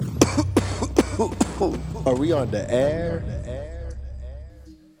Are we on the air?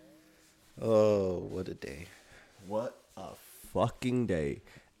 Oh, what a day. What a fucking day.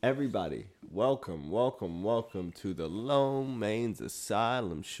 Everybody, welcome to the Lone Mains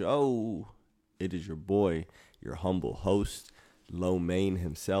Asylum Show. It is your boy, your humble host, Lone Main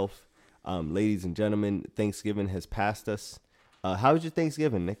himself. Ladies and gentlemen, Thanksgiving has passed us. How was your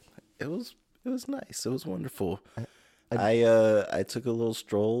Thanksgiving, Nick? It was nice. It was wonderful. I took a little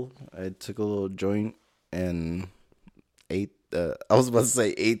stroll. I took a little joint and ate. I was about to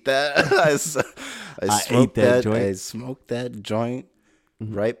say ate that. I smoked that joint. I smoked that joint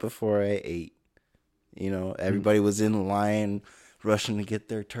right before I ate. You know, everybody was in line, rushing to get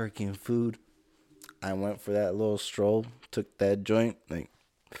their turkey and food. I went for that little stroll. Took that joint.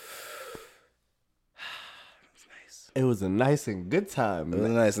 It was a nice and good time. It was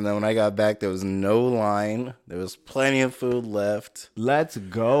nice. And then when I got back, there was no line. There was plenty of food left. Let's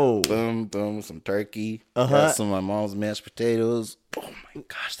go. Boom, boom, some turkey. Got some of my mom's mashed potatoes. Oh my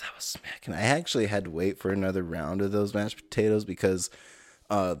gosh, that was smacking. I actually had to wait for another round of those mashed potatoes because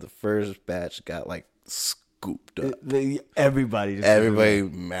the first batch got like scooped up. Everybody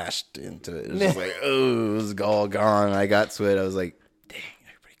mashed into it. It was just like, oh, it was all gone. I got to it. I was like, dang,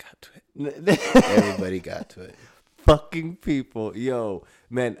 everybody got to it. Everybody got to it. Fucking people. Yo,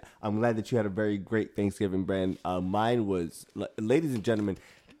 man, I'm glad that you had a very great Thanksgiving, Brand. Mine was, ladies and gentlemen,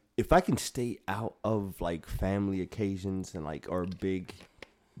 if I can stay out of like family occasions and like or big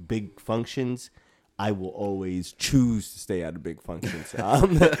functions, I will always choose to stay out of big functions.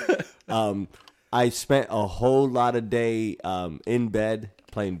 I spent a whole lot of day in bed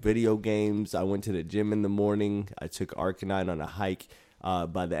playing video games. I went to the gym in the morning. I took Arcanine on a hike.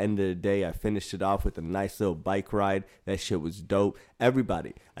 By the end of the day, I finished it off with a nice little bike ride. That shit was dope.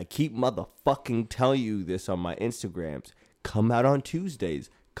 Everybody, I keep motherfucking telling you this on my Instagrams. Come out on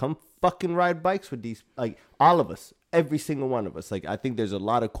Tuesdays. Come fucking ride bikes with these, like, all of us. Every single one of us. Like, I think there's a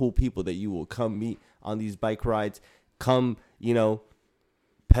lot of cool people that you will come meet on these bike rides. Come, you know,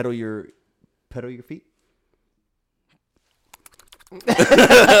 pedal your feet.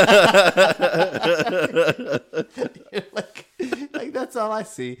 like that's all I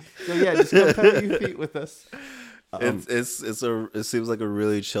see. So yeah, just go pedal your feet with us. It seems like a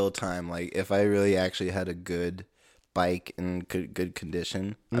really chill time. Like if I really actually had a good bike in good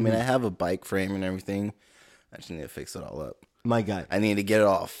condition. I mean, I have a bike frame and everything. I just need to fix it all up. My God, I need to get it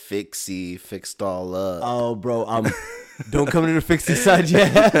all fixed all up. Oh, bro, don't come to the fixie side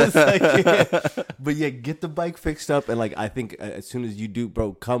yet. But yeah, get the bike fixed up, and like I think as soon as you do,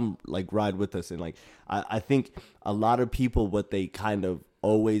 bro, come like ride with us. And like I think a lot of people, what they kind of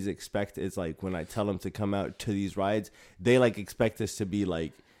always expect is like when I tell them to come out to these rides, they like expect us to be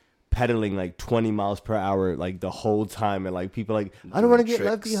like pedaling like 20 miles per hour like the whole time, and like people like, I don't want to get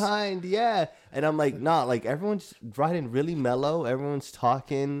left behind. Yeah. And I'm like, nah, like everyone's riding really mellow, everyone's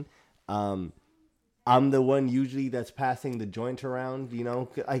talking. I'm the one usually that's passing the joint around, you know.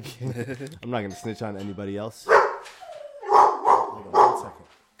 I'm not gonna snitch on anybody else. Hold on 1 second.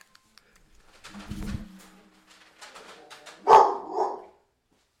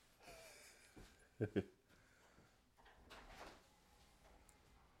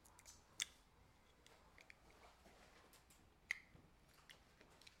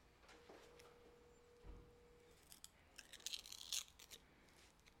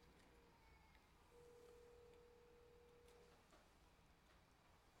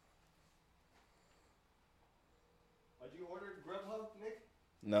 Did you order Grubhub, Nick?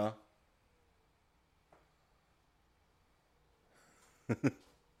 No.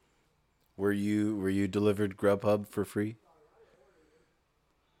 Were you delivered Grubhub for free?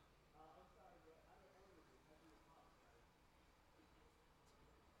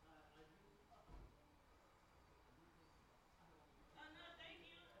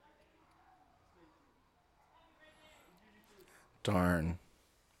 Darn.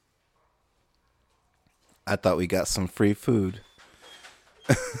 I thought we got some free food.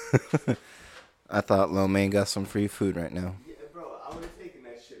 I thought Lone Main got some free food right now. Yeah, bro, I would have taken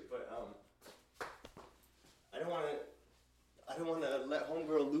that shit, but I don't want to let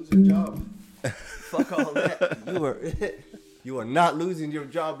homegirl lose her job. Fuck all that. You are not losing your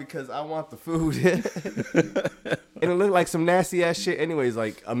job because I want the food. It'll look like some nasty ass shit anyways,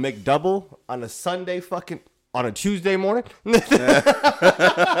 like a McDouble on a Sunday on a Tuesday morning.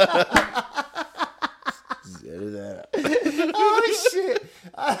 Oh shit.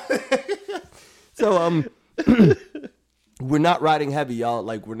 So we're not riding heavy, y'all.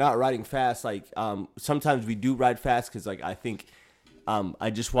 Like we're not riding fast. Like sometimes we do ride fast because like I think I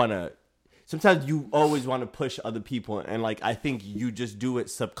just want to sometimes you always want to push other people, and like I think you just do it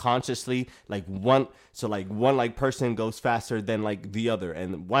subconsciously. Like one person goes faster than like the other,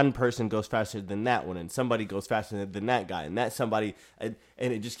 and one person goes faster than that one, and somebody goes faster than that guy, and that somebody, and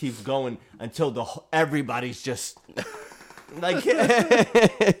it just keeps going until everybody's just like.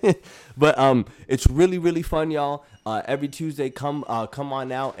 But it's really really fun, y'all. Every Tuesday, come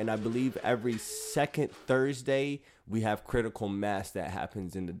on out, and I believe every second Thursday we have Critical Mass that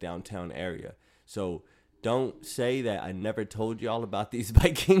happens in the downtown area. So don't say that I never told y'all about these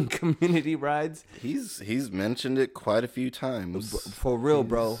biking community rides. He's mentioned it quite a few times. For real,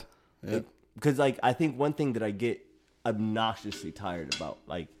 bro. Yep. Because like I think one thing that I get obnoxiously tired about,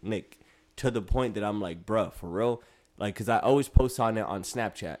 like Nick, to the point that I'm like, bruh, for real. Like, because I always post on it on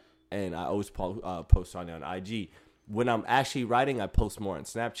Snapchat, and I always post on it on IG. When I'm actually riding, I post more on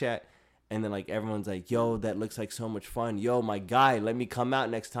Snapchat. And then, like, everyone's like, yo, that looks like so much fun. Yo, my guy, let me come out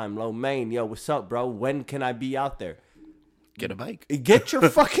next time. Lo Mein, yo, what's up, bro? When can I be out there? Get a bike. Get your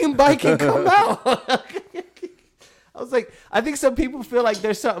fucking bike and come out. I was like, I think some people feel like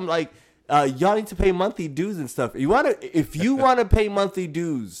there's something like, y'all need to pay monthly dues and stuff. If you want to pay monthly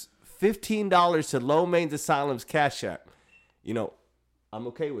dues, $15 to Lo Mein's Asylum's Cash App, you know, I'm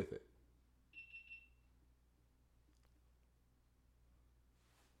okay with it.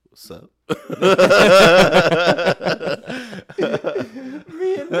 What's up?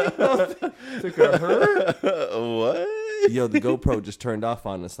 Me and Nick took a hurt. What? Yo, the GoPro just turned off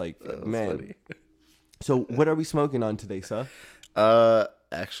on us. Like, man. Funny. So, what are we smoking on today, sir?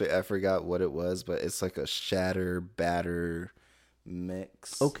 Actually, I forgot what it was, but it's like a shatter batter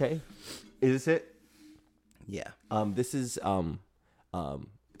mix. Okay, is this it? Yeah. This is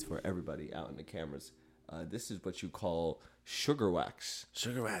it's for everybody out in the cameras. This is what you call sugar wax.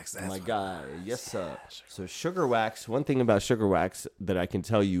 Sugar wax. That's my what guy. Yes, sir. So sugar wax. One thing about sugar wax that I can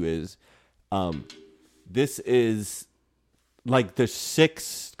tell you is, this is like there's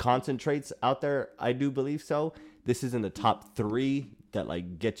 6 concentrates out there. I do believe so. This is in the top 3 that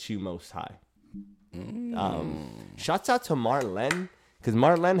like gets you most high. Shouts out to Marlene, because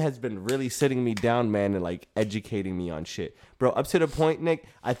Marlene has been really sitting me down, man, and like educating me on shit, bro. Up to the point, Nick,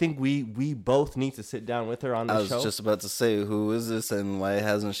 I think we both need to sit down with her on the show. I was just about to say, who is this and why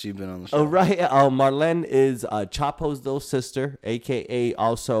hasn't she been on the show? Oh, right. Marlene is Chapo's little sister, aka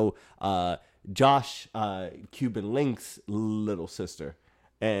also Josh Cuban Link's little sister.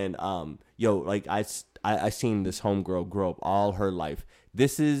 And yo, like I seen this homegirl grow up all her life.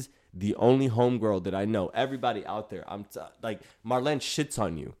 This is the only homegirl that I know. Everybody out there, like Marlene shits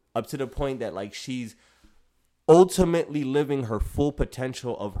on you up to the point that like she's ultimately living her full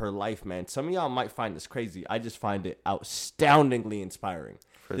potential of her life, man. Some of y'all might find this crazy. I just find it astoundingly inspiring.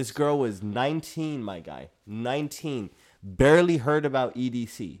 This girl was 19, my guy. 19. Barely heard about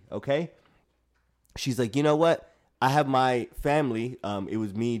EDC, okay? She's like, you know what? I have my family. It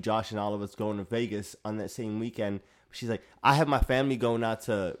was me, Josh, and all of us going to Vegas on that same weekend. She's like, I have my family going out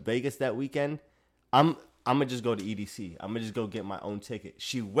to Vegas that weekend. I'm gonna just go to EDC. I'm gonna just go get my own ticket.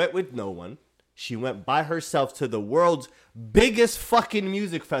 She went with no one. She went by herself to the world's biggest fucking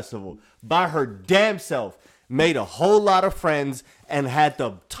music festival by her damn self. Made a whole lot of friends and had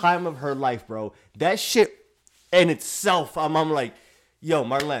the time of her life, bro. That shit in itself, I'm like, yo,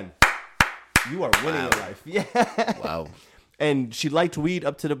 Marlene, you are winning in life. Yeah. Wow. And she liked weed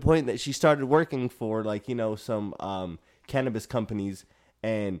up to the point that she started working for, like, you know, some cannabis companies.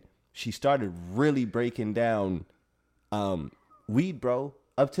 And she started really breaking down weed, bro.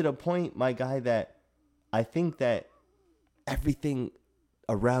 Up to the point, my guy, that I think that everything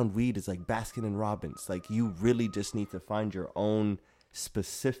around weed is like Baskin and Robbins. Like, you really just need to find your own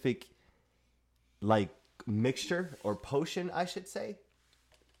specific, like, mixture or potion, I should say.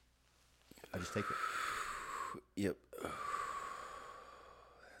 I just take it. Yep.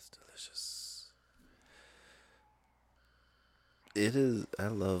 That's delicious. It is. I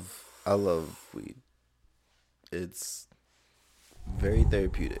love weed. It's very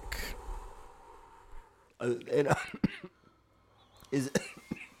therapeutic. Is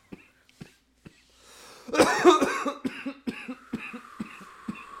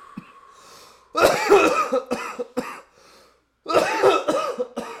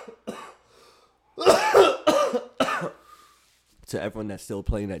to everyone that's still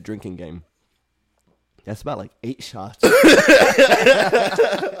playing that drinking game, that's about like 8 shots.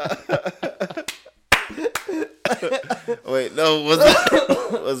 Wait, no,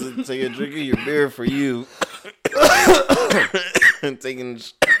 wasn't taking a drink of your beer for you. And taking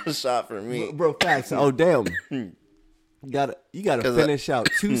a shot for me, bro. Facts. Oh damn. You gotta finish out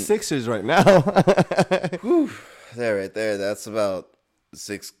 2 sixers right now. Whew, there, right there. That's about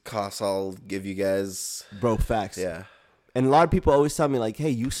 6 coughs I'll give you guys. Bro, facts. Yeah. And a lot of people always tell me, like, hey,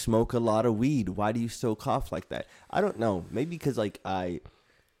 you smoke a lot of weed. Why do you still cough like that? I don't know. Maybe because, like, I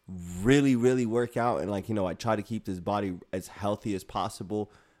really, really work out and, like, you know, I try to keep this body as healthy as possible.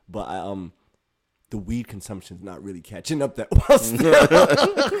 But the weed consumption's not really catching up that well still.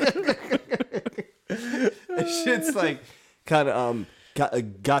 That shit's, like, kind of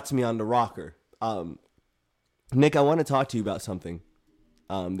got me on the rocker. Nick, I want to talk to you about something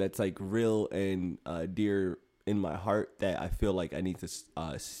that's, like, real and dear in my heart that I feel like I need to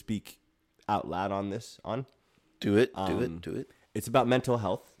speak out loud on this on. Do it. Do it. It's about mental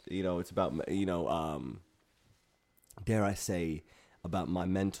health. You know, it's about, you know, dare I say, about my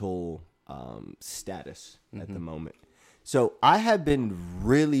mental status at the moment. So I have been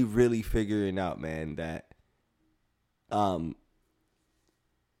really, really figuring out, man, that I'm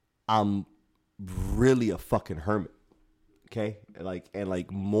really a fucking hermit. Okay,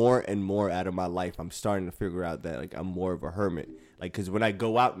 like more and more out of my life, I'm starting to figure out that like I'm more of a hermit. Like, cause when I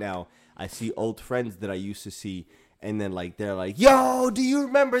go out now, I see old friends that I used to see, and then like they're like, "Yo, do you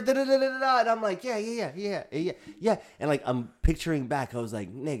remember?" Da da da da da. And I'm like, "Yeah." And like I'm picturing back, I was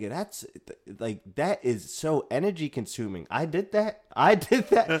like, "Nigga, that's like that is so energy consuming." I did that.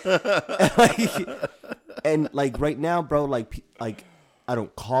 and like right now, bro, like I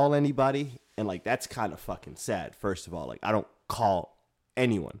don't call anybody. And like that's kind of fucking sad. First of all, like I don't call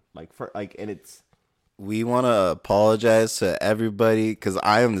anyone. And it's. We want to apologize to everybody because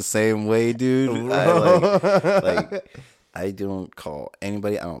I am the same way, dude. I don't call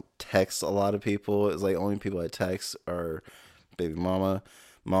anybody. I don't text a lot of people. It's like only people I text are baby mama,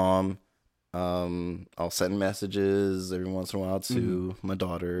 mom. I'll send messages every once in a while to my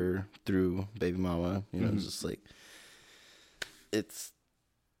daughter through baby mama. You know, it's just like it's.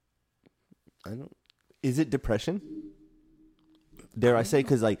 Is it depression? Dare I say?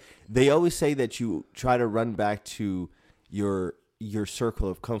 Because like they always say that you try to run back to your circle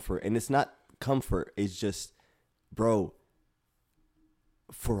of comfort, and it's not comfort. It's just, bro,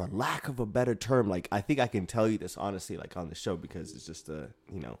 for a lack of a better term, like I think I can tell you this honestly, like on the show, because it's just the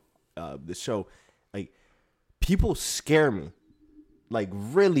show. Like people scare me, like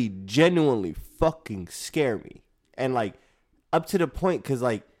really genuinely fucking scare me, and like up to the point because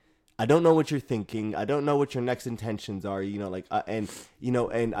like. I don't know what you're thinking. I don't know what your next intentions are, you know, like, and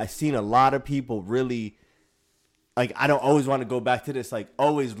I've seen a lot of people really, like, I don't always want to go back to this, like,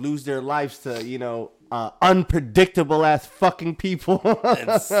 always lose their lives to, you know, unpredictable ass fucking people.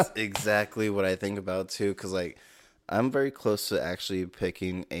 That's exactly what I think about too. Cause like, I'm very close to actually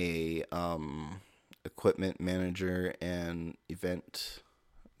picking a, equipment manager and event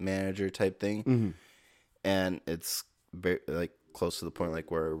manager type thing. Mm-hmm. And it's very like, close to the point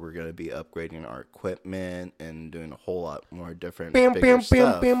like where we're going to be upgrading our equipment and doing a whole lot more different bigger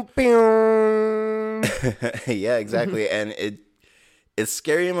stuff. Yeah, exactly. And it's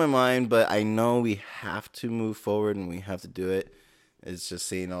scary in my mind, but I know we have to move forward and we have to do it. It's just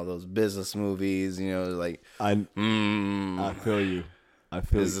seeing all those business movies, you know, like I feel you.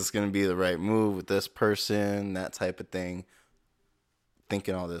 Is this going to be the right move with this person, that type of thing,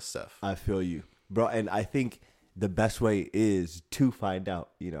 thinking all this stuff. I feel you, bro. And I think the best way is to find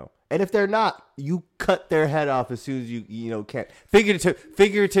out, you know. And if they're not, you cut their head off as soon as you can.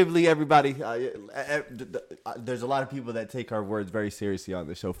 Figuratively, everybody, there's a lot of people that take our words very seriously on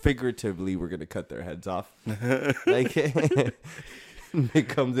the show. Figuratively, we're going to cut their heads off. Like, it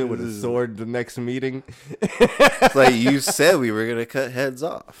comes in with a sword the next meeting. It's like you said we were going to cut heads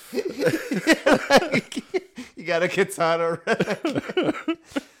off. You got a katana ready.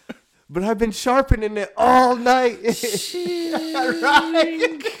 But I've been sharpening it all night. Right?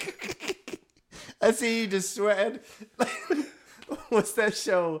 I see you just sweating. What's that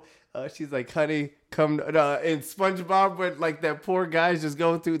show? She's like, honey, come. In SpongeBob, when like that poor guy's just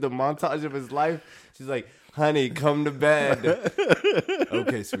going through the montage of his life. She's like, honey, come to bed.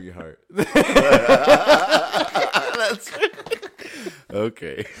 Okay, sweetheart. That's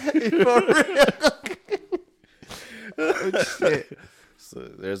okay. For real. Oh, shit. So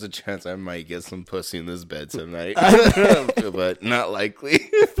there's a chance I might get some pussy in this bed tonight, but not likely.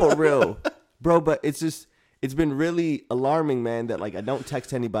 For real, bro. But it's been really alarming, man. That like I don't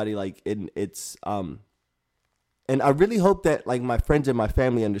text anybody. Like it's and I really hope that like my friends and my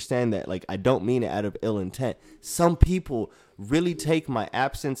family understand that like I don't mean it out of ill intent. Some people really take my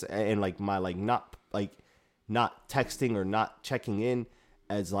absence and like my like not texting or not checking in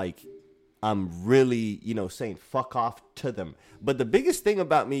as like I'm really, you know, saying fuck off to them. But the biggest thing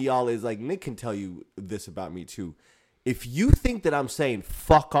about me, y'all, is like Nick can tell you this about me too. If you think that I'm saying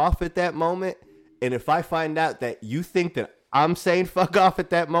fuck off at that moment, and if I find out that you think that I'm saying fuck off at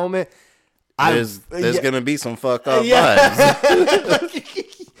that moment, there's gonna be some fuck off vibes.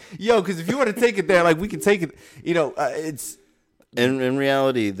 Yo, because if you want to take it there, like we can take it. You know, it's in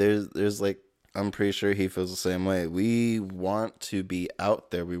reality. There's like, I'm pretty sure he feels the same way. We want to be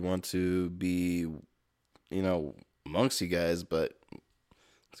out there. We want to be, you know, amongst you guys, but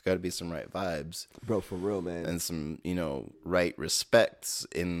it's got to be some right vibes, bro, for real, man, and some, you know, right respects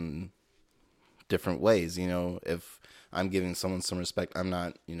in different ways. You know, if I'm giving someone some respect, I'm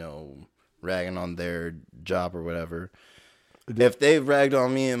not, you know, ragging on their job or whatever. If they've ragged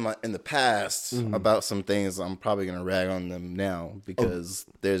on me in the past about some things, I'm probably gonna rag on them now because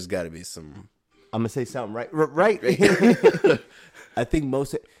there's got to be some. I'm gonna say something right. I think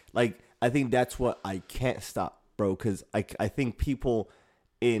I think that's what I can't stop, bro. Because I think people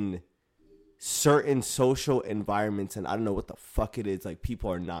in certain social environments, and I don't know what the fuck it is, like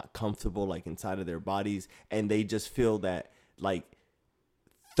people are not comfortable like inside of their bodies, and they just feel that like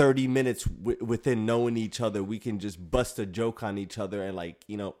 30 minutes within knowing each other, we can just bust a joke on each other and like,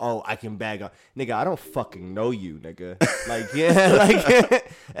 you know, oh, I can bag on nigga. I don't fucking know you, nigga. Like, yeah, like,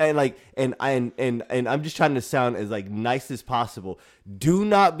 and like, and I'm just trying to sound as like nice as possible. Do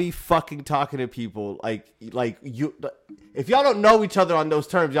not be fucking talking to people like you. If y'all don't know each other on those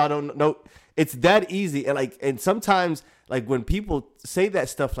terms, y'all don't know. It's that easy. And like, and sometimes like when people say that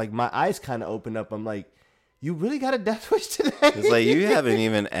stuff, like my eyes kind of open up. I'm like, you really got a death wish today? It's like, you haven't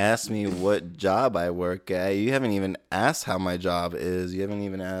even asked me what job I work at. You haven't even asked how my job is. You haven't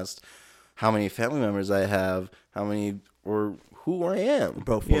even asked how many family members I have, how many, or who I am.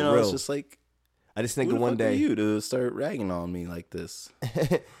 Bro, for real. It's just like, I just think one day you to start ragging on me like this.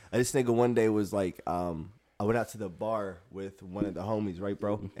 I just think one day was like, I went out to the bar with one of the homies, right,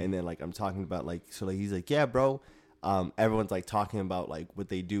 bro? And then like I'm talking about like, so like he's like, yeah, bro. Everyone's like talking about like what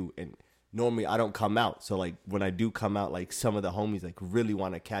they do, and normally I don't come out. So like when I do come out, like some of the homies like really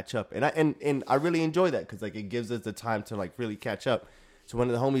want to catch up, and I really enjoy that because like it gives us the time to like really catch up. So one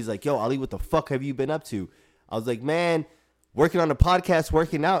of the homies like, yo, Ali, what the fuck have you been up to? I was like, man, working on the podcast,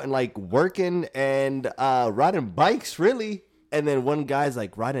 working out, and like working and riding bikes, really. And then one guy's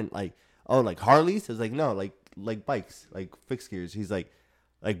like riding like, oh, like Harleys? I was like, no, like bikes, like fixed gears. He's like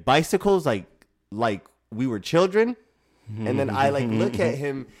bicycles, like we were children. And then I like look at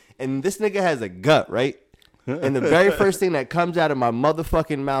him, and this nigga has a gut, right? And the very first thing that comes out of my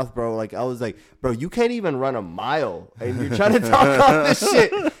motherfucking mouth, bro, like I was like, bro, you can't even run a mile, and you're trying to talk all this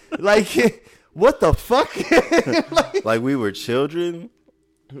shit. Like, what the fuck? like we were children.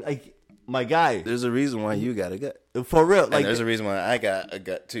 Like, my guy. There's a reason why you got a gut. For real. Like, and there's a reason why I got a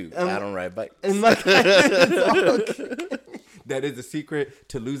gut too. I don't ride bikes. And my guy, that is the secret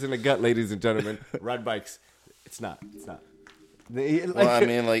to losing a gut, ladies and gentlemen. Ride bikes. It's not. Well, I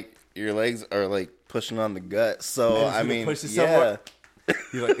mean, like, your legs are like pushing on the gut. So, man, I mean, push it somewhere.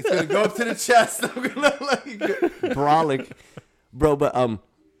 You're like, it's going to go up to the chest. I'm going to like brawling. Bro, but,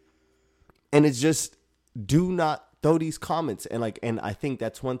 and it's just, do not throw these comments. And like, and I think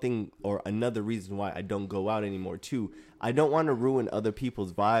that's one thing or another reason why I don't go out anymore too. I don't want to ruin other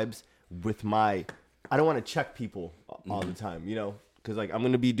people's vibes with I don't want to check people all the time, you know? Because like I'm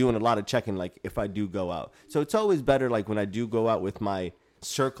going to be doing a lot of checking like if I do go out. So it's always better like when I do go out with my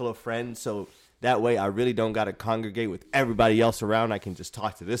circle of friends. So that way I really don't got to congregate with everybody else around. I can just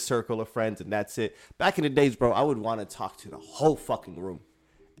talk to this circle of friends and that's it. Back in the days, bro, I would want to talk to the whole fucking room.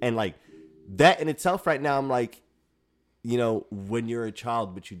 And like that in itself right now, I'm like, you know, when you're a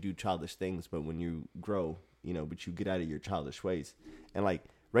child, but you do childish things. But when you grow, you know, but you get out of your childish ways. And like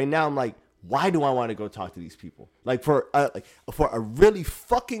right now, I'm like, why do I want to go talk to these people? Like for a really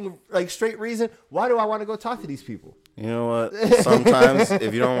fucking like straight reason, why do I want to go talk to these people? You know what? Sometimes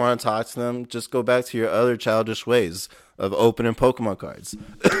if you don't want to talk to them, just go back to your other childish ways of opening Pokemon cards.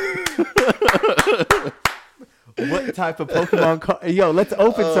 What type of Pokemon card? Yo, let's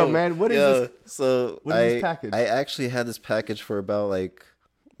open some, man. What is this? So what is this package? I actually had this package for about like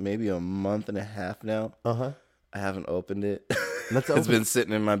maybe a month and a half now. Uh-huh. I haven't opened it. Let's open. It's been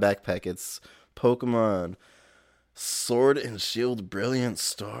sitting in my backpack. It's Pokemon Sword and Shield Brilliant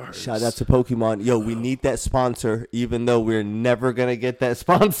Stars. Shout out to Pokemon. Yo, we need that sponsor, even though we're never going to get that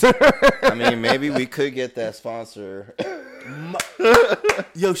sponsor. I mean, maybe we could get that sponsor.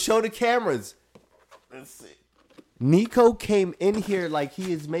 Yo, show the cameras. Let's see. Nico came in here like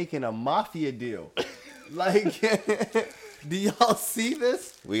he is making a mafia deal. Like, do y'all see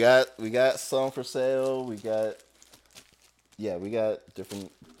this? We got some for sale. We got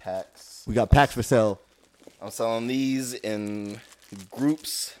different packs. We got packs for sale. I'm selling these in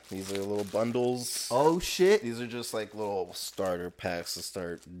groups. These are little bundles. Oh shit! These are just like little starter packs to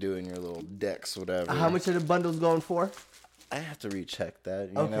start doing your little decks, whatever. How much are the bundles going for? I have to recheck that.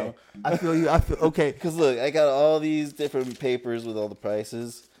 You Okay, know, I feel you. I feel okay. because look, I got all these different papers with all the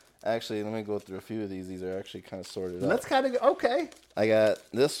prices. Actually, let me go through a few of these. These are actually kind of sorted Let's out. kind of okay. I got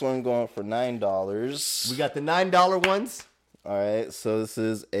this one going for $9. We got the $9 ones. All right, so this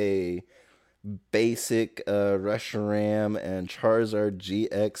is a basic Reshiram and Charizard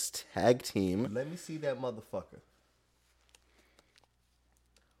GX tag team. Let me see that motherfucker.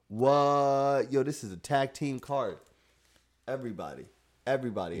 What? Yo, this is a tag team card. Everybody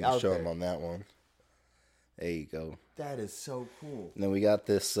You out show there. them on that one. There you go. That is so cool. And then we got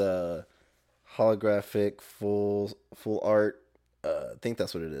this holographic full art. I think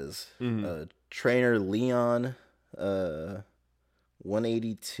that's what it is. Trainer Leon,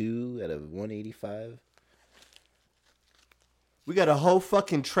 182 out of 185. We got a whole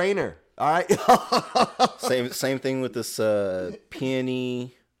fucking trainer. All right. Same thing with this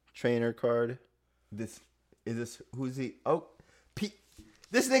peony trainer card. Who's he? Oh,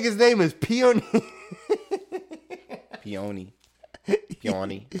 this nigga's name is Peony. Peony.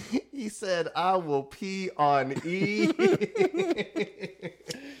 Peony. He said, "I will pee on E."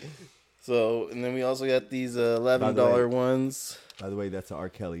 So, and then we also got these $11 ones. By the way, that's an R.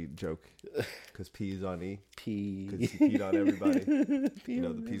 Kelly joke. Because P is on E. P. Because he peed on everybody. You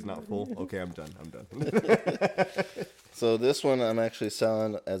know, the P's not full. Okay, I'm done. So this one I'm actually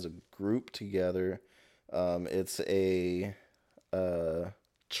selling as a group together. It's a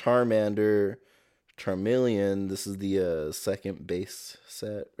Charmander, Charmeleon. This is the second base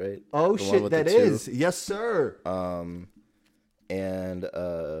set, right? Oh, The one shit, with that the two. is. Yes, sir. And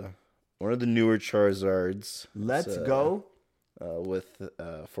one of the newer Charizards. Let's go. With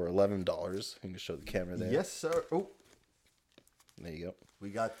for $11. You can show the camera there. Yes, sir. Oh, There you go.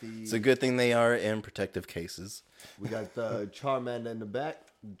 we got the It's a good thing they are in protective cases. we got the Charmander in the back,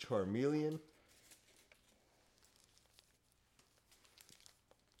 Charmeleon.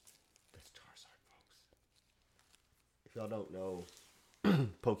 That's Charizard, folks. If y'all don't know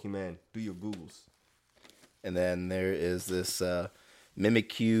Pokemon, do your Googles. And then there is this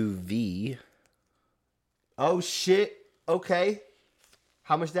Mimikyu V. Oh shit. Okay.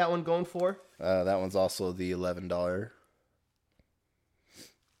 How much that one going for? That one's also the $11.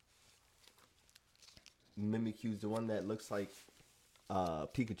 Mimikyu's the one that looks like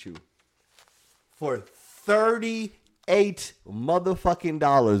Pikachu. For $38 motherfucking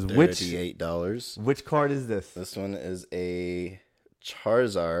dollars. $38. Which card is this? This one is a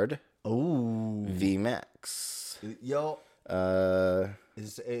Charizard Oh, V Max. yo, Uh,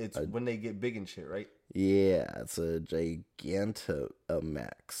 it's when they get big and shit, right? yeah, it's a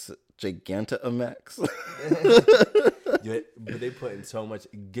Gigantamax. Gigantamax. Yeah, but they put in so much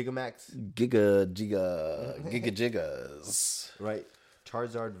Gigamax, Gigas. right?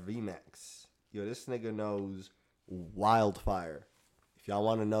 Charizard VMAX. Yo, this nigga knows wildfire. If y'all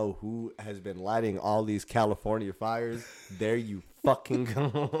want to know who has been lighting all these California fires, there you fucking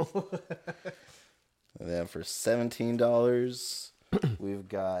go. And then for $17, we've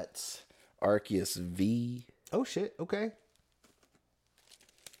got Arceus V. Oh shit. Okay.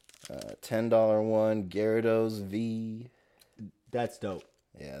 $10 one, Gyarados V. That's dope.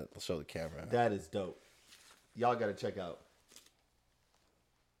 Yeah, I'll show the camera. That is dope. Y'all gotta check out.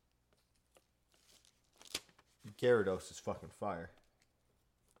 Gyarados is fucking fire.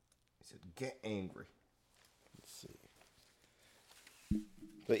 He said, "Get angry." Let's see.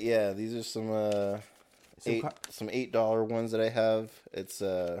 But yeah, these are some some $8 ones that I have.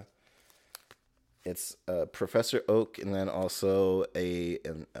 It's Professor Oak, and then also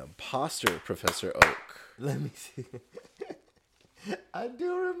an imposter Professor Oak. Let me see. I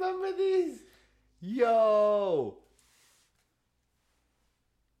do remember these. Yo.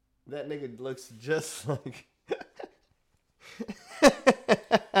 That nigga looks just like.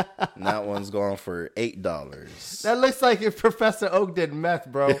 And that one's going for $8. That looks like if Professor Oak did meth,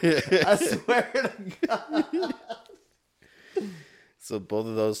 bro. I swear to God. So both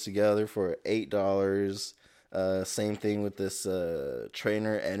of those together for $8. Same thing with this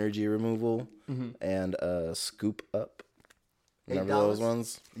trainer energy removal and scoop up. Remember those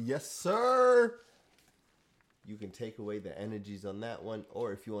ones? Yes, sir. You can take away the energies on that one,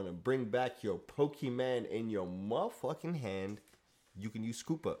 or if you want to bring back your Pokemon in your motherfucking hand, you can use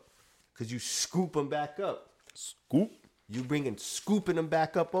Scoop Up, because you scoop them back up. Scoop. You scooping them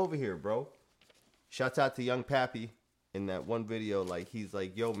back up over here, bro. Shouts out to Young Pappy in that one video. Like, he's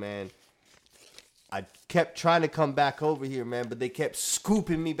like, yo, man, I kept trying to come back over here, man, but they kept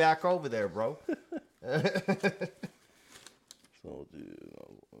scooping me back over there, bro. So we'll do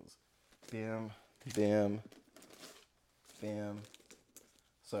those. Bam, bam, bam.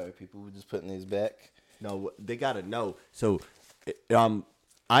 Sorry, people, we're just putting these back. No, they gotta know. So,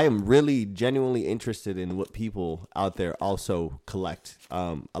 I am really genuinely interested in what people out there also collect.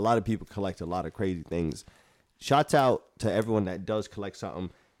 A lot of people collect a lot of crazy things. Shouts out to everyone that does collect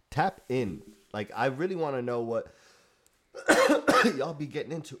something. Tap in. Like, I really want to know what y'all be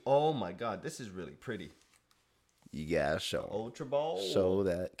getting into. Oh my God, this is really pretty. You gotta show. Ultra Ball. Show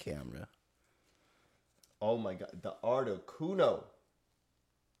that camera. Oh my God, the Articuno.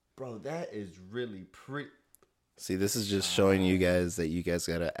 Bro, that is really pretty. See, this is just showing you guys that you guys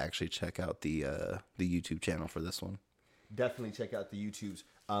gotta actually check out the YouTube channel for this one. Definitely check out the YouTubes.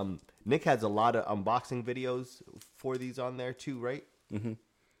 Nick has a lot of unboxing videos for these on there too, right? Mm-hmm.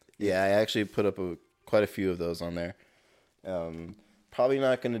 Yeah, I actually put up quite a few of those on there. Probably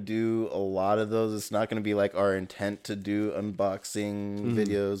not going to do a lot of those. It's not going to be like our intent to do unboxing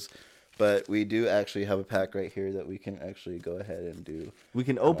videos, but we do actually have a pack right here that we can actually go ahead and do. We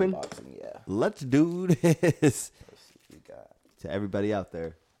can open. Unboxing, yeah. Let's do this. Let's see what we got. To everybody out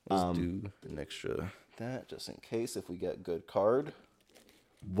there. Let's do an extra that just in case if we get good card.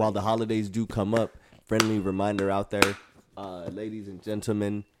 While the holidays do come up, friendly reminder out there, ladies and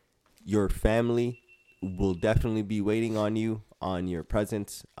gentlemen, your family will definitely be waiting on you on your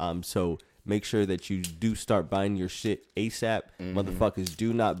presents. So make sure that you do start buying your shit ASAP. Motherfuckers,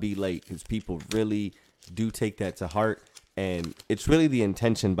 do not be late because people really do take that to heart. And it's really the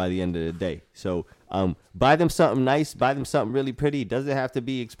intention by the end of the day. So buy them something nice. Buy them something really pretty. It doesn't have to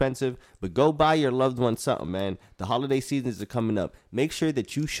be expensive. But go buy your loved one something, man. The holiday seasons are coming up. Make sure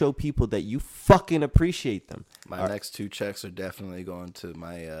that you show people that you fucking appreciate them. My next 2 checks are definitely going to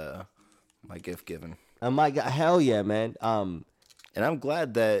my my gift giving. Oh my God. Hell yeah, man. And I'm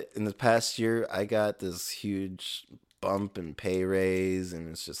glad that in the past year I got this huge bump and pay raise. And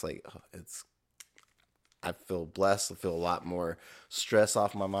it's just like, I feel blessed. I feel a lot more stress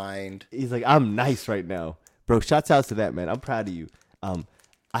off my mind. He's like, I'm nice right now. Bro, shouts out to that, man. I'm proud of you.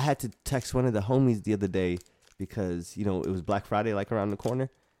 I had to text one of the homies the other day because, you know, it was Black Friday like around the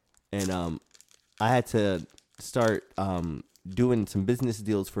corner. And I had to start doing some business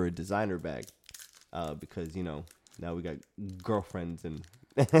deals for a designer bag because, you know, now we got girlfriends and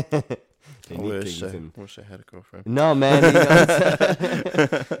they need things. I wish I had a girlfriend. No, man. You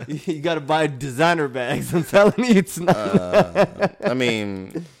know, you got to buy designer bags. I'm telling you, it's not. I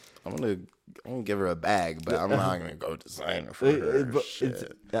mean, I'm gonna give her a bag, but I'm not gonna go designer for her.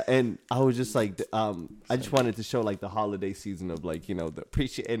 Shit. And I was just like, I just wanted to show like the holiday season of like, you know, the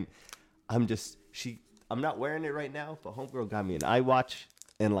appreciate. And I'm not wearing it right now, but homegirl got me an iWatch,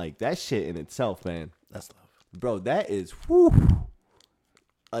 and like that shit in itself, man. That's love, bro. That is whoo.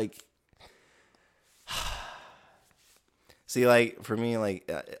 Like. See, like, for me, like,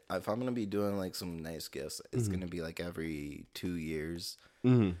 if I'm going to be doing, like, some nice gifts, it's going to be, like, every 2 years.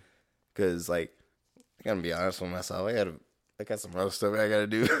 Because, like, I got to be honest with myself. I got some other stuff I got to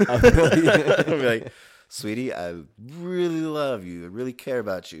do. I'll be like, sweetie, I really love you. I really care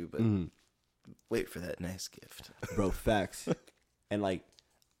about you. But wait for that nice gift. Bro, facts. And, like,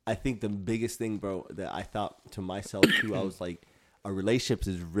 I think the biggest thing, bro, that I thought to myself, too, I was like, a relationship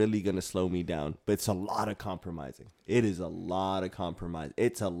is really going to slow me down, but it's a lot of compromising. It is a lot of compromise.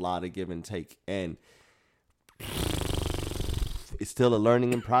 It's a lot of give and take. And it's still a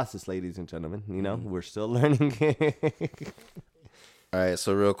learning and process, ladies and gentlemen. You know, we're still learning. All right.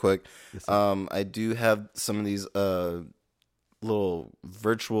 So real quick, I do have some of these little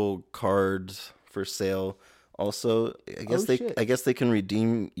virtual cards for sale. Also, I guess they can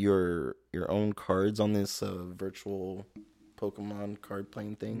redeem your own cards on this virtual Pokemon card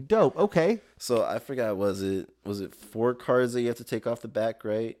playing thing. Dope. Okay. So I forgot. Was it 4 cards that you have to take off the back,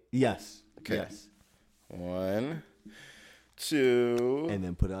 right? Yes. Okay. Yes. 1, 2, and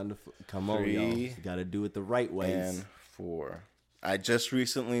then put it on the. Come 3, on, y'all. You got to do it the right way. And 4. I just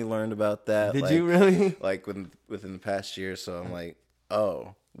recently learned about that. Did you really? Like within the past year. So I'm like,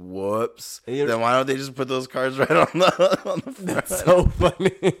 oh, whoops. Then why don't they just put those cards right on the front? That's so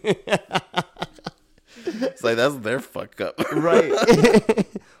funny. It's like, that's their fuck up. Right.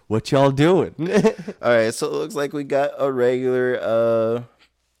 What y'all doing? All right, so it looks like we got a regular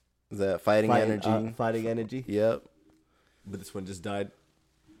is that fighting energy? Fighting energy. Yep. But this one just died.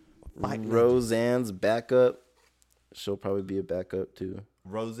 Roseanne's backup. She'll probably be a backup too.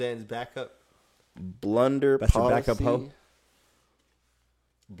 Roseanne's backup. Blunder That's policy. That's your backup hoe.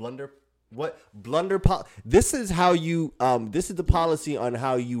 Blunder. What? Blunder policy. This is how you, this is the policy on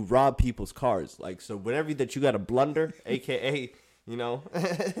how you rob people's cars. Like, so whatever that you got to blunder, AKA, you know,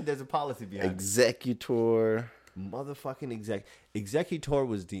 there's a policy behind Executor. Motherfucking Executor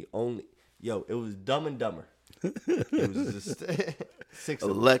was the only, it was Dumb and Dumber. It was just 6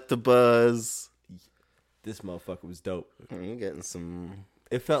 Electabuzz. This motherfucker was dope. You're getting some.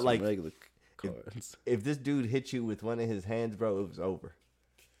 It felt some like regular cards. if this dude hit you with one of his hands, bro, it was over.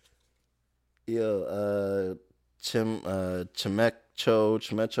 Yo, Chimeko,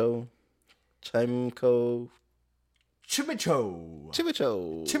 Chimicho.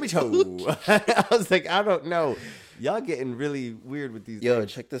 I was like, I don't know. Y'all getting really weird with these. Yo,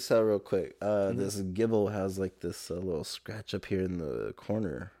 names. check this out real quick. This Gibble has like this little scratch up here in the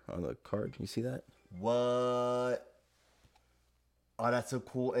corner on the card. You see that? What? Oh, that's a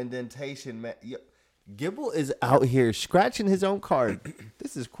cool indentation, man. Yo, Gibble is out here scratching his own card.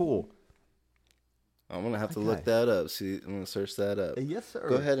 This is cool. I'm gonna have to look that up. See, I'm gonna search that up. Yes, sir.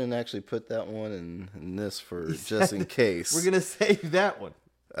 Go ahead and actually put that one in this for just in case. We're gonna save that one.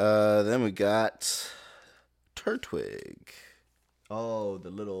 Then we got Turtwig. Oh, the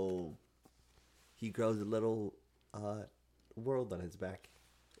little. He grows a little world on his back.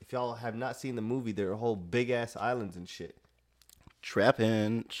 If y'all have not seen the movie, there are whole big ass islands and shit.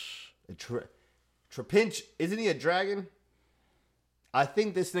 Trapinch. Trapinch, isn't he a dragon? I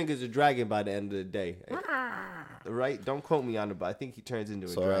think this nigga's a dragon by the end of the day. Right? Don't quote me on it, but I think he turns into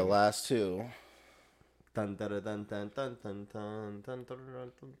a dragon. So our last two. We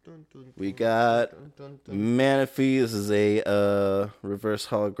got Manaphy. This is a reverse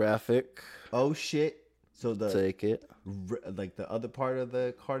holographic. Oh shit! So Take it. Like the other part of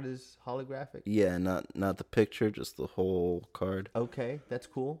the card is holographic. Yeah, not the picture, just the whole card. Okay, that's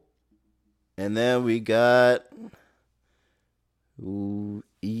cool. And then we got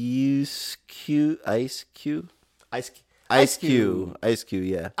Ice Cube, yeah. Ice Cube. Ice Cube. Ice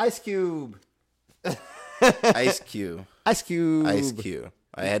Cube. Ice Cube. Ice Cube. Ice Cube.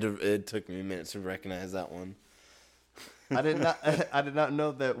 It took me a minute to recognize that one. I did not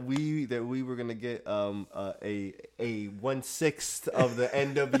know that we were gonna get a 1/6 of the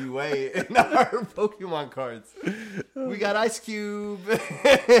NWA in our Pokemon cards. We got Ice Cube.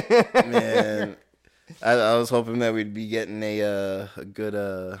 Man, I was hoping that we'd be getting a good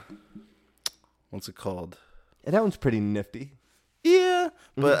what's it called? And that one's pretty nifty. Yeah,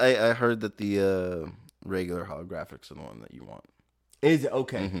 but I heard that the regular holographics are the one that you want. Is it?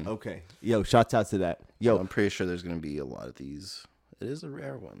 Okay. Mm-hmm. Okay. Yo, shouts out to that. Yo, So I'm pretty sure there's going to be a lot of these. It is a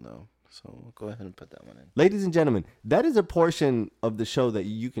rare one, though. So go ahead and put that one in. ladies and gentlemen, that is a portion of the show that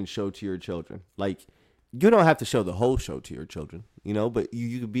you can show to your children. Like, you don't have to show the whole show to your children, but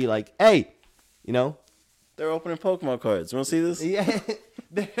you could be like, hey, They're opening Pokemon cards. You want to see this? yeah,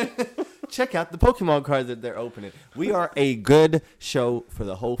 check out the Pokemon cards that they're opening. We are a good show for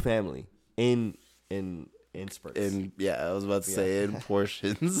the whole family in spurts. Yeah, I was about to say in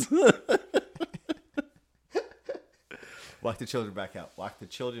portions. Walk the children back out. Walk the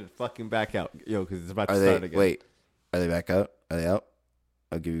children fucking back out. Yo, because it's about to start again. Wait, are they back out? Are they out?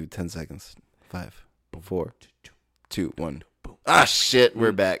 I'll give you 10 seconds. 5, 4, 2, 1. Ah, shit,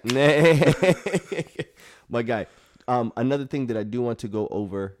 we're back. My guy. Another thing that I do want to go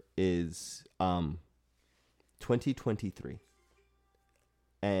over is 2023.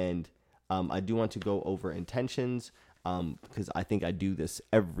 And I do want to go over intentions because I think I do this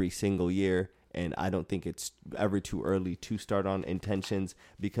every single year. And I don't think it's ever too early to start on intentions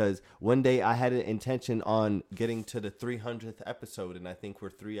because one day I had an intention on getting to the 300th episode, and I think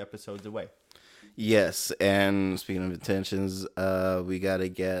we're 3 episodes away. Yes, and speaking of intentions, we got to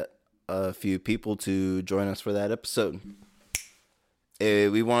get a few people to join us for that episode. I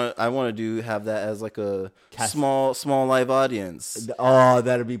want to have that as like a small live audience. Oh,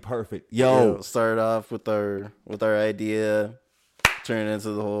 that'd be perfect. Yo, start off with our idea. Turn it into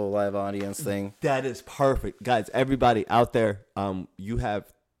the whole live audience thing. That is perfect. Guys, everybody out there, you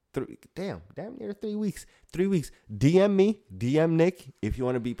have damn near 3 weeks. 3 weeks. DM me, DM Nick, if you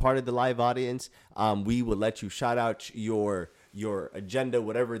want to be part of the live audience. We will let you shout out your agenda,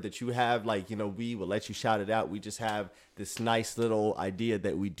 whatever that you have. We will let you shout it out. We just have this nice little idea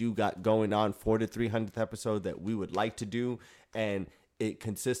that we do got going on for the 300th episode that we would like to do. And it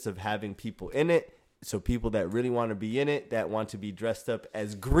consists of having people in it. So people that really want to be in it, that want to be dressed up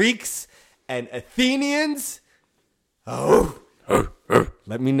as Greeks and Athenians,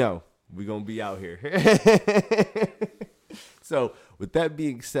 let me know. We're going to be out here. So with that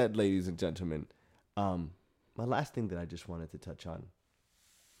being said, ladies and gentlemen, my last thing that I just wanted to touch on,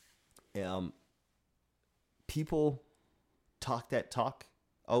 people talk that talk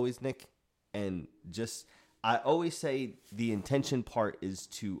always, Nick, and just... I always say the intention part is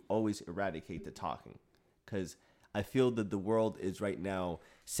to always eradicate the talking because I feel that the world is right now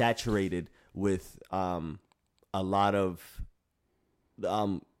saturated with a lot of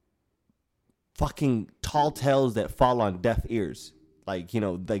fucking tall tales that fall on deaf ears. Like,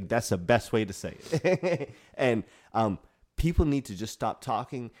 like that's the best way to say it. And people need to just stop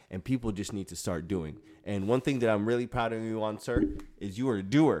talking, and people just need to start doing. And one thing that I'm really proud of you on, sir, is you are a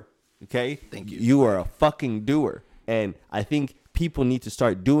doer. Okay? Thank you. You are a fucking doer. And I think people need to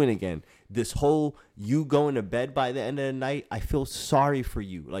start doing again. This whole you going to bed by the end of the night, I feel sorry for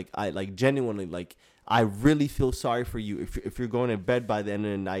you. Like, I genuinely, like, I really feel sorry for you if you're going to bed by the end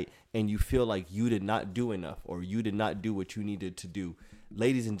of the night and you feel like you did not do enough or you did not do what you needed to do.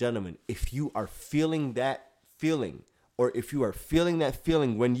 Ladies and gentlemen, if you are feeling that feeling, or if you are feeling that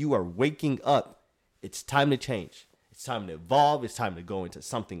feeling when you are waking up, it's time to change. It's time to evolve. It's time to go into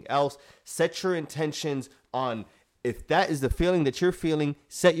something else. Set your intentions on, if that is the feeling that you're feeling,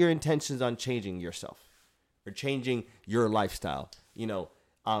 set your intentions on changing yourself or changing your lifestyle.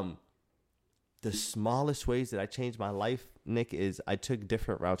 The smallest ways that I changed my life, Nick, is I took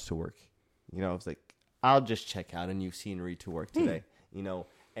different routes to work. I was like, I'll just check out a new scenery to work today,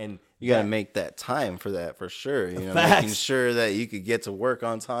 and you got to make that time for that for sure. Facts. Making sure that you could get to work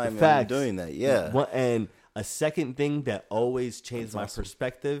on time and doing that. Yeah. And a second thing that always changed my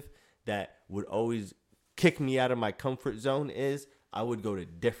perspective, that would always kick me out of my comfort zone, is I would go to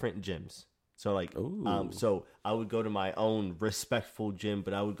different gyms. So like, so I would go to my own respectful gym,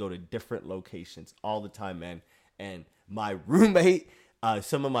 but I would go to different locations all the time, man. And my roommate,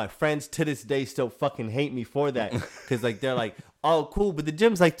 some of my friends to this day still fucking hate me for that. Cause like, they're like, oh, cool. But the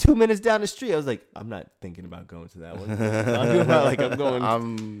gym's like 2 minutes down the street. I was like, I'm not thinking about going to that one. I'm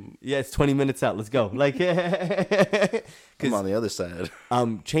going, yeah, it's 20 minutes out. Let's go. Like, I'm on the other side.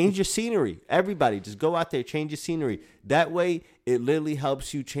 Change your scenery. Everybody just go out there, change your scenery. That way it literally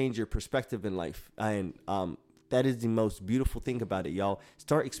helps you change your perspective in life. And, that is the most beautiful thing about it, y'all.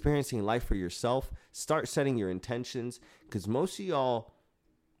 Start experiencing life for yourself. Start setting your intentions. Because most of y'all,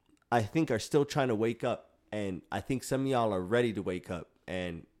 I think, are still trying to wake up. And I think some of y'all are ready to wake up.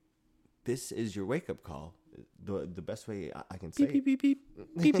 And this is your wake-up call. The best way I can say beep, beep, beep,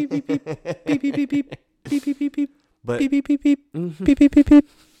 beep, beep, beep, beep, beep, beep, beep, beep, beep, beep, beep, beep, but beep, beep, beep, beep, beep, beep, beep, beep.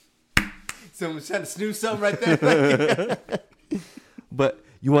 Someone's trying to snooze something right there. But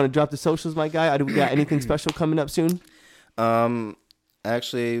you want to drop the socials, my guy? Do we got anything special coming up soon?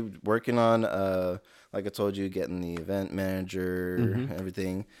 Actually working on, like I told you, getting the event manager,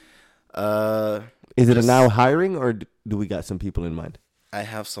 everything. Is it a now hiring, or do we got some people in mind? I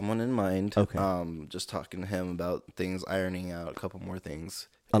have someone in mind. Okay. Just talking to him about things, ironing out a couple more things.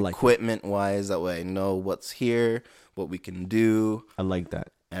 I like equipment wise, that way I know what's here, what we can do. I like that.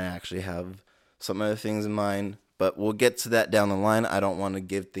 And I actually have some other things in mind. But we'll get to that down the line. I don't want to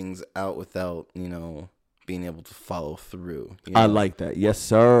give things out without, being able to follow through. I like that. Yes,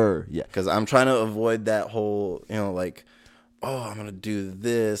 sir. Yeah. Because I'm trying to avoid that whole, like, oh, I'm going to do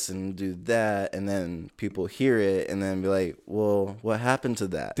this and do that. And then people hear it and then be like, well, what happened to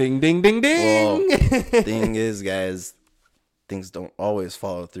that? Ding, ding, ding, ding. Well, thing is, guys, things don't always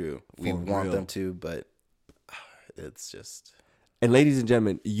follow through. We want them to, but it's just... And ladies and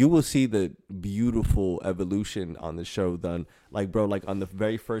gentlemen, you will see the beautiful evolution on the show done. Like, bro, like on the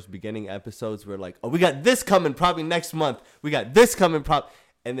very first beginning episodes, we're like, oh, we got this coming probably next month. We got this coming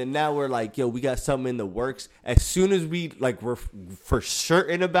and then now we're like, yo, we got something in the works. As soon as we're for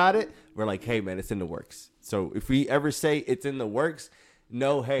certain about it, we're like, hey, man, it's in the works. So if we ever say it's in the works,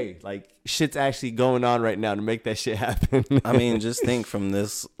 no, hey, like shit's actually going on right now to make that shit happen. I mean, just think from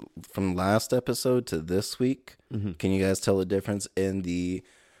last episode to this week. Mm-hmm. Can you guys tell the difference in the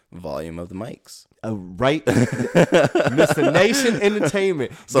volume of the mics? Right, Mr. Nation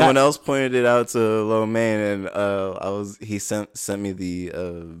Entertainment. Someone else pointed it out to Lo Mein, and he sent me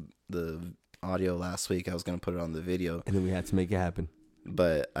the audio last week. I was gonna put it on the video, and then we had to make it happen.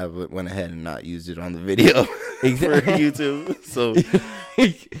 But I went ahead and not used it on the video for YouTube. So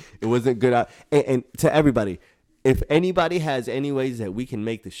it wasn't good. And to everybody, if anybody has any ways that we can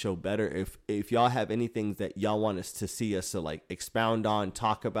make the show better, if y'all have any things that y'all want us to see us to like expound on,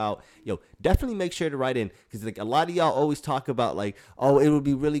 talk about, definitely make sure to write in. Because like a lot of y'all always talk about like, oh, it would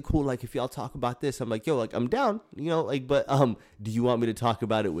be really cool like if y'all talk about this. I'm like, yo, like I'm down, but do you want me to talk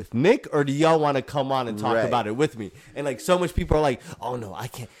about it with Nick, or do y'all want to come on and talk about it with me? And like so much people are like, oh no, I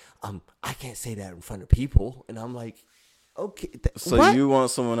can't say that in front of people. And I'm like, okay. So what? You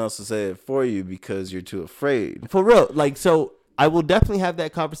want someone else to say it for you because you're too afraid. For real. Like, so I will definitely have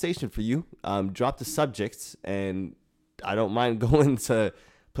that conversation for you. Drop the subjects, and I don't mind going to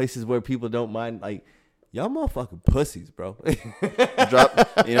places where people don't mind. Like, y'all motherfucking pussies, bro.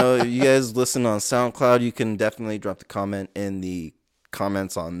 You guys listen on SoundCloud. You can definitely drop the comment in the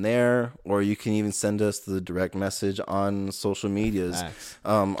comments on there, or you can even send us the direct message on social medias.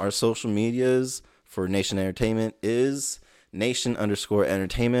 Our social medias for Nation Entertainment is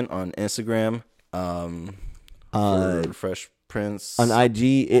Nation_entertainment on Instagram. For Fresh Prince. On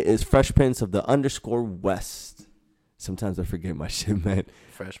IG, it is Fresh Prince of the _West. Sometimes I forget my shit, man.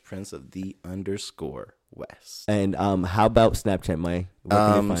 Fresh Prince of the _West. And how about Snapchat, Mike? Where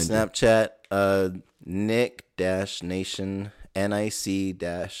can they find Snapchat, Nick-Nation,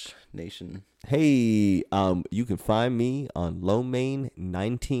 NIC-Nation. Hey, you can find me on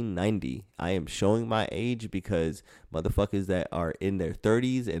Lomane1990. I am showing my age because motherfuckers that are in their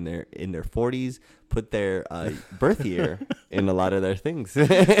 30s and they're in their 40s put their birth year in a lot of their things.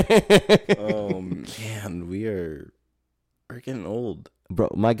 Oh man, we're getting old,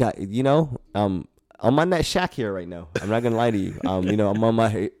 bro. My God, I'm on that Shaq here right now. I'm not gonna lie to you. I'm on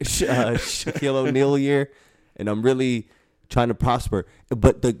my Shaquille O'Neal year, and I'm really trying to prosper.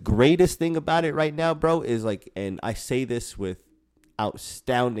 But the greatest thing about it right now, bro, is like, and I say this with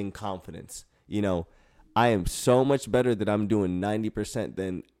astounding confidence, I am so much better that I'm doing 90%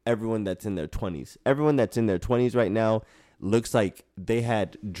 than everyone that's in their 20s. Everyone that's in their 20s right now looks like they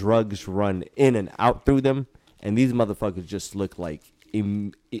had drugs run in and out through them, and these motherfuckers just look like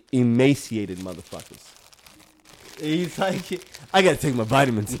emaciated motherfuckers. He's like, I gotta take my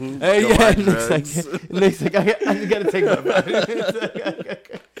vitamins. Nick's like, I gotta take my vitamins.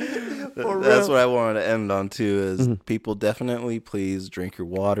 That's what I wanted to end on too. Is people definitely please drink your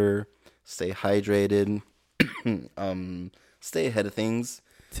water, stay hydrated, stay ahead of things.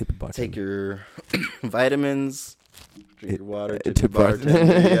 Take your vitamins, drink your water, tip your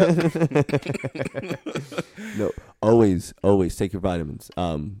bartender. No, always take your vitamins.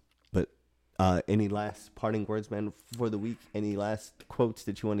 Any last parting words, man, for the week? Any last quotes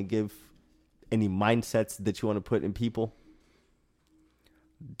that you want to give? Any mindsets that you want to put in people?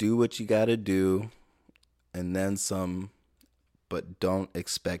 Do what you got to do and then some, but don't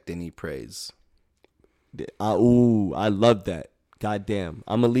expect any praise. I love that. Goddamn.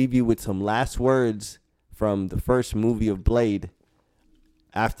 I'm going to leave you with some last words from the first movie of Blade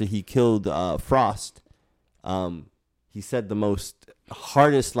after he killed Frost. He said the most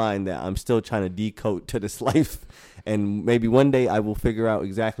hardest line that I'm still trying to decode to this life, and maybe one day I will figure out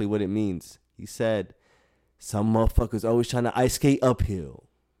exactly what it means. He said, some motherfuckers always trying to ice skate uphill.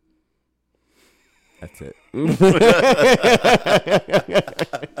 That's it.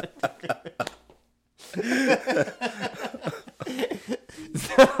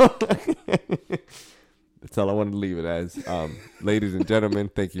 That's all I wanted to leave it as. Ladies and gentlemen,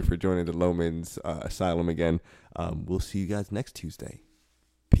 thank you for joining the Loman's Asylum again. We'll see you guys next Tuesday.